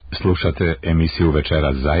Slušate emisiju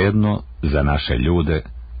Večeras zajedno za naše ljude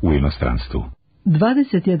u inostranstvu.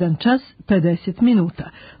 21 čas 50 minuta.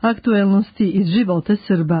 Aktuelnosti iz života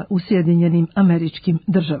Srba u Sjedinjenim Američkim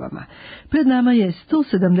Državama. Pred nama je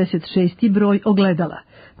 176. broj Ogledala,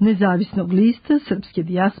 nezavisnog lista srpske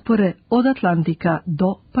dijaspore od Atlantika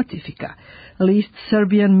do Pacifika. List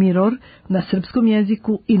Serbian Mirror na srpskom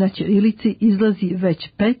jeziku i na ćirilici izlazi već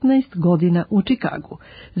 15 godina u Čikagu.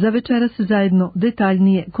 Za večeras zajedno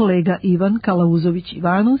detaljnije kolega Ivan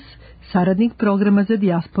Kalauzović-Ivanus, saradnik programa za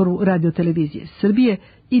dijasporu Radiotelevizije Srbije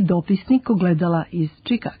i dopisnik Ogledala iz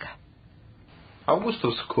Čikaga.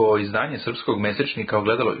 Avgustovsko izdanje srpskog mesečnika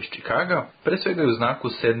Ogledalo iz Čikaga pre svega je u znaku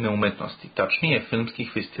sedme umetnosti, tačnije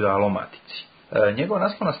filmskih festivala u Matici. Njegova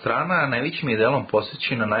naslovna strana najvećim je delom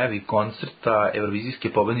posvećena najavi koncerta evrovizijske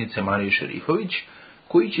pobednice Marije Šerifović,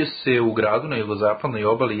 koji će se u gradu na jugozapadnoj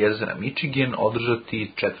obali jezera Michigan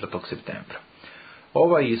održati 4. septembra.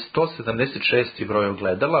 Ovaj 176. broj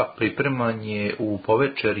Ogledala pripreman je u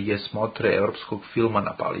povečerje smotre evropskog filma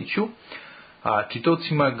na Paliću, a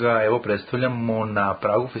čitaocima ga evo predstavljamo na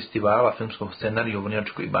pragu festivala filmskog scenarija u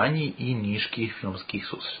Vrnjačkoj banji i niških filmskih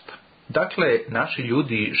susreta. Dakle, naši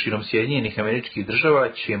ljudi širom Sjedinjenih Američkih Država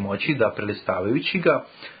će moći da, prelistavajući ga,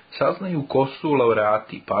 saznaju ko su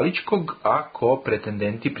laureati Palićkog, a ko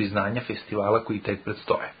pretendenti priznanja festivala koji tek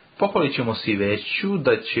predstoje. Pohvalit ćemo se i veću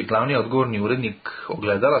da će glavni odgovorni urednik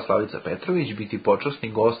Ogledala Slavica Petrović biti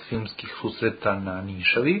počasni gost filmskih susreta na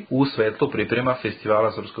Nišavi u svetlu priprema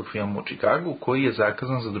festivala srpskog filma u Čikagu, koji je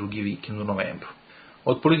zakazan za drugi vikend u novembru.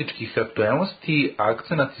 Od političkih aktuelnosti,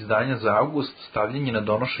 akcenat izdanja za avgust stavljen je na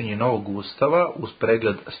donošenje novog ustava uz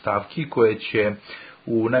pregled stavki koje će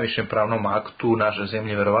u najvišem pravnom aktu naše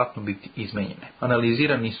zemlje verovatno biti izmenjene.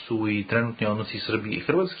 Analizirani su i trenutni odnosi Srbije i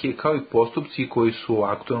Hrvatske, kao i postupci koji su u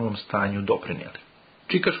aktuelnom stanju doprinijeli.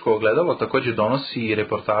 Čikaško Ogledalo također donosi i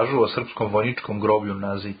reportažu o srpskom vojničkom groblju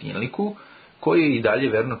na Zejtinliku, koji i dalje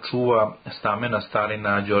verno čuva stamena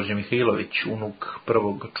starina Đorđe Mihajlović, unuk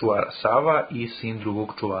prvog čuvara Sava i sin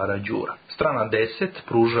drugog čuvara Đura. Strana 10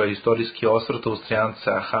 pruža istorijski osvrt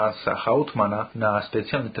Austrijanca Hansa Hautmana na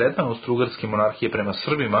specijalni tretman Austro-Ugarske monarhije prema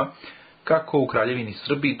Srbima, kako u Kraljevini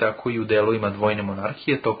Srbiji, tako i u delovima dvojne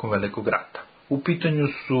monarhije tokom Velikog rata. U pitanju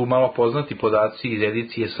su malo poznati podaci iz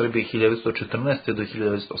edicije Srbije 1914. do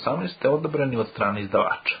 1918. odabrani od strane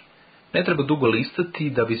izdavača. Ne treba dugo listati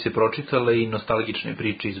da bi se pročitale i nostalgične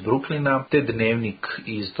priče iz Bruklina, te dnevnik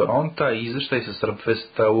iz Toronta i izveštaj sa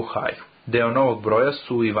Srpfesta u Haju. Deo novog broja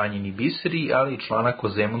su i Vanjini biseri, ali i članak o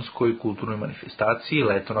zemunskoj kulturnoj manifestaciji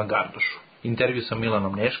Leto na Gardošu. Intervju sa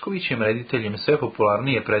Milanom Neškovićem, rediteljem sve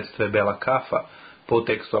popularnije predstave Bela kafa, po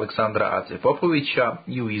tekstu Aleksandra Ace Popovića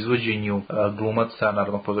i u izvođenju glumaca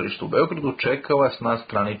Narodnog pozorišta u Beogradu čeka vas na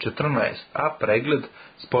strani 14, a pregled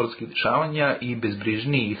sportskih dešavanja i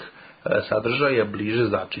bezbrižnijih sadržaja bliže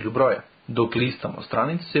začelju broja. Dok listamo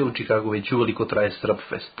stranice, u Čikagu već uveliko traje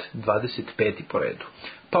Srpfest, 25. po redu.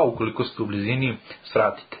 Pa ukoliko ste u blizini,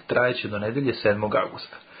 svratite, trajeće do nedelje 7.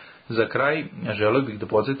 augusta. Za kraj, želeo bih da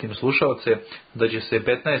podsjetim slušaoce da će se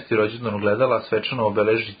 15. rođendan Ogledala svečano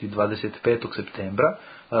obeležiti 25. septembra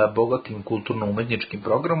bogatim kulturno-umetničkim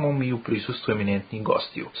programom i u prisustvu eminentnih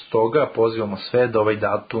gostiju. Stoga pozivamo sve da ovaj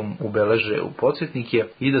datum ubeleže u podsjetnike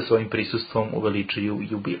i da svojim prisustvom uveličaju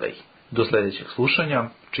jubilej. Do sljedećeg slušanja,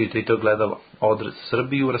 čitajte Ogledalo, odraz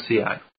Srbiji u rasijanju.